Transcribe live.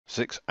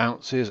6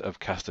 ounces of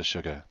caster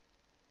sugar,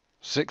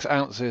 6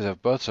 ounces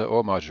of butter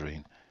or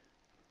margarine,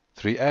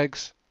 3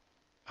 eggs,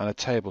 and a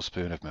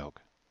tablespoon of milk.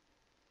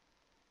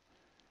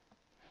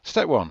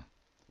 Step 1.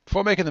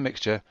 Before making the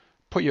mixture,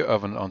 put your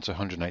oven onto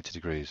 180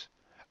 degrees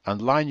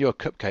and line your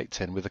cupcake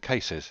tin with the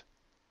cases.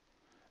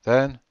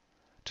 Then,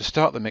 to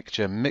start the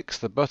mixture, mix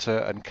the butter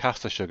and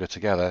caster sugar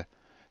together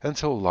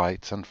until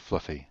light and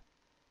fluffy.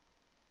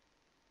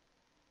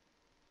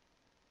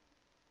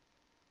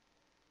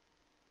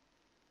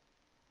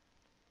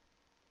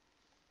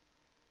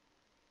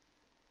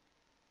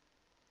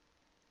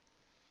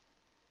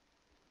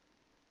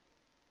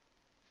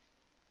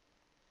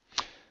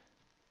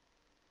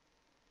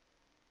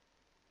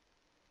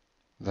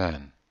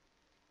 Then,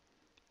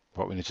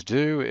 what we need to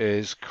do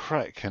is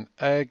crack an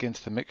egg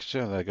into the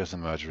mixture. There goes the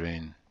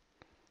margarine.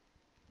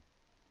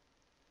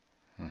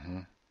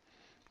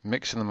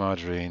 Mixing the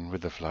margarine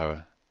with the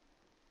flour.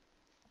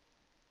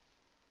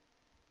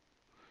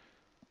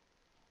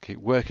 Keep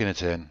working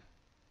it in.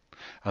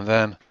 And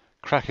then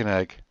crack an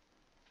egg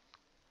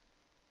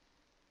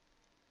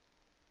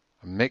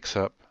and mix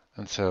up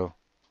until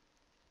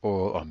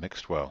all are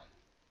mixed well.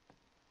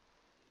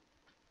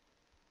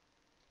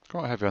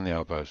 Quite heavy on the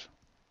elbows.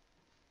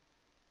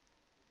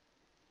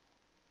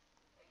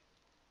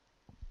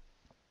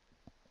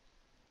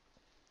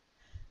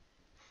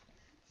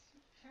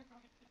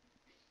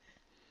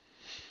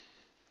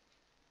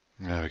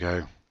 There we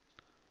go.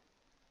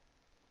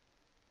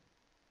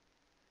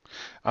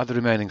 Add the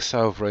remaining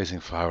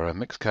self-raising flour and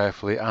mix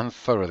carefully and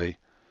thoroughly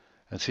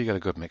until you get a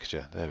good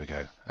mixture. There we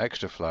go.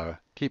 Extra flour.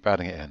 Keep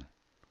adding it in.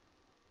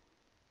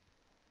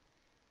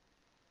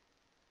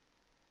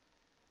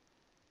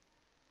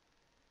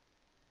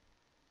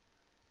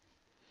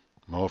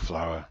 More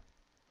flour.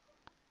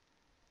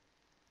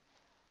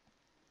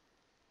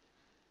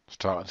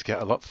 Starting to get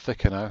a lot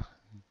thicker now.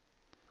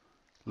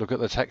 Look at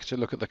the texture,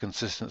 look at the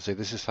consistency.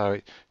 This is how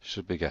it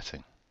should be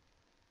getting.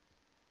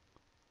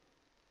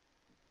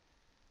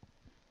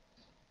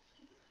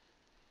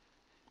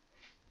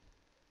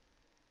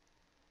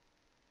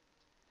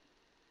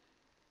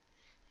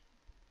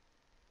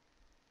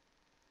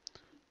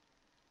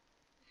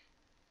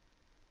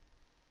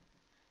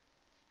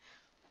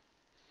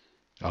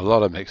 A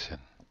lot of mixing.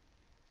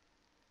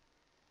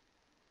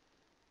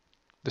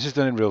 This is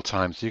done in real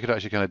time, so you could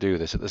actually kind of do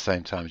this at the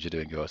same time as you're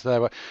doing yours.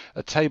 There,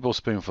 a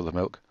tablespoonful of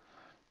milk.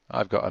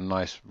 I've got a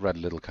nice red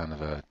little kind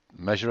of a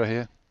measurer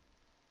here.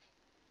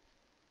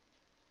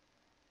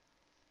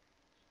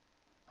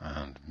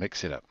 And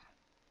mix it up.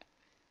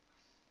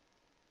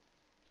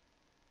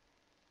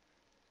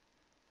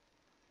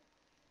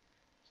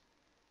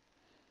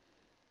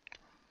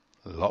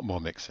 A lot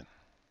more mixing.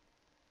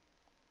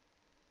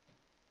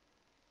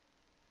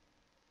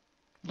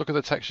 Look at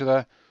the texture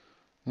there.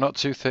 Not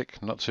too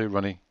thick, not too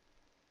runny.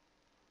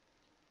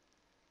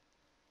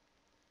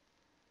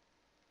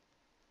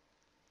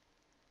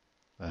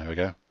 There we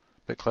go. A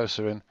bit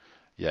closer in.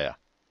 Yeah.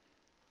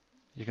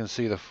 You can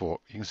see the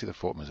fork. You can see the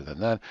fork moving.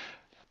 And then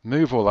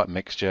move all that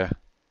mixture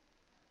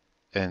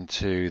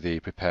into the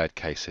prepared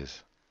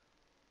cases.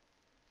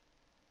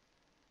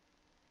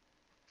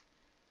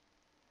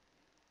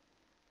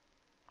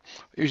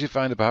 Usually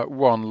find about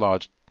 1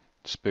 large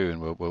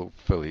spoon will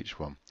fill each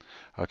one.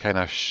 Okay,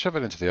 now shove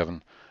it into the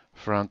oven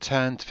for around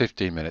 10 to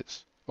 15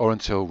 minutes, or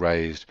until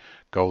raised,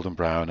 golden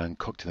brown and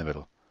cooked in the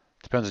middle.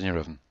 Depends on your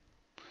oven.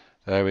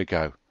 There we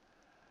go.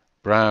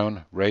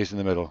 Brown, raised in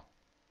the middle.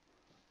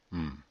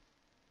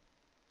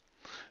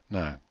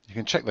 Now, you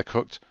can check they're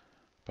cooked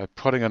by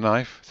prodding a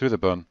knife through the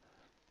bun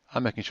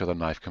and making sure the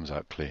knife comes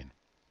out clean.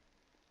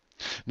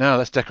 Now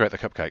let's decorate the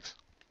cupcakes.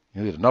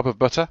 You need a knob of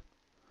butter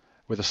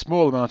with a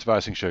small amount of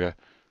icing sugar.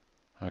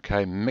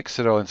 Okay, mix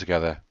it all in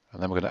together,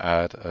 and then we're going to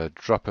add a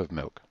drop of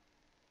milk.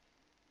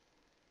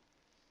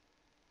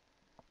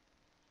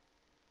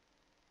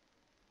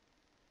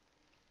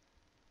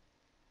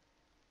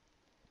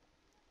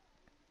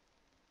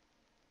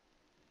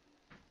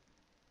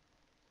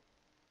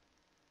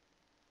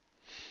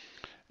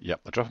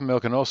 Yep, a drop of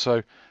milk and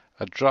also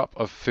a drop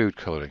of food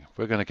colouring.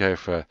 We're going to go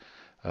for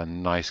a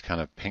nice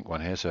kind of pink one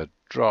here, so a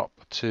drop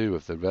or 2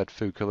 of the red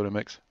food colouring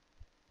mix.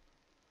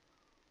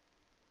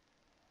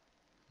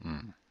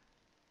 You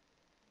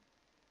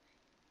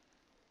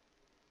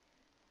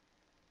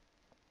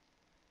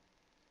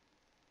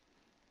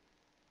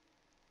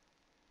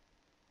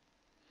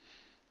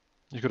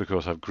could, of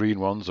course, have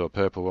green ones or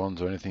purple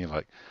ones or anything you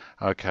like.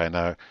 Okay,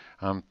 now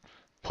I'm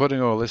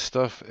putting all this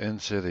stuff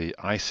into the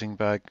icing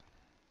bag.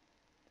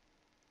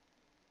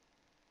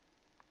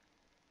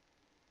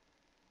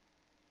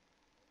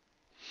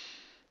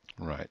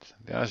 Right,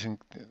 the icing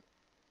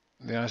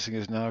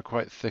is now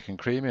quite thick and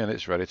creamy, and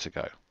it's ready to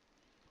go.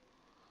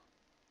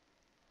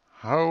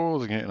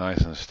 Holding it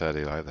nice and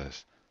steady like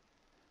this.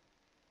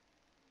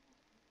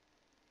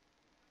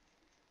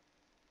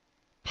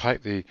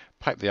 Pipe the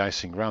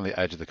icing around the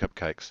edge of the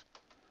cupcakes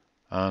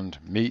and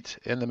meet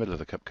in the middle of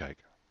the cupcake.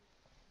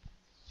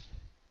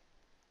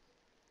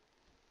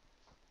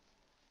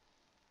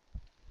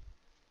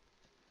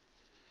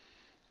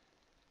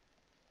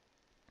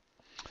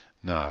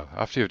 Now,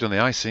 after you've done the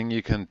icing,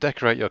 you can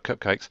decorate your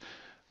cupcakes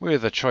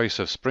with a choice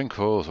of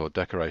sprinkles or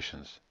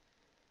decorations.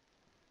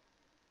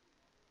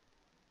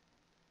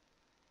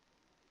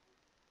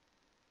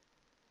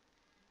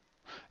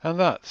 And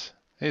that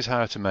is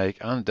how to make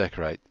and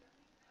decorate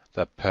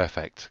the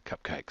perfect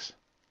cupcakes.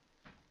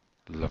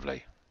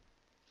 Lovely.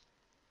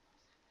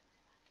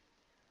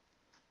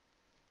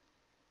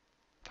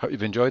 Hope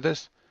you've enjoyed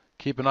this.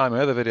 Keep an eye on my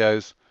other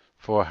videos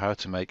for how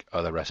to make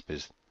other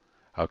recipes.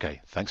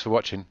 Okay, thanks for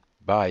watching.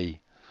 Bye.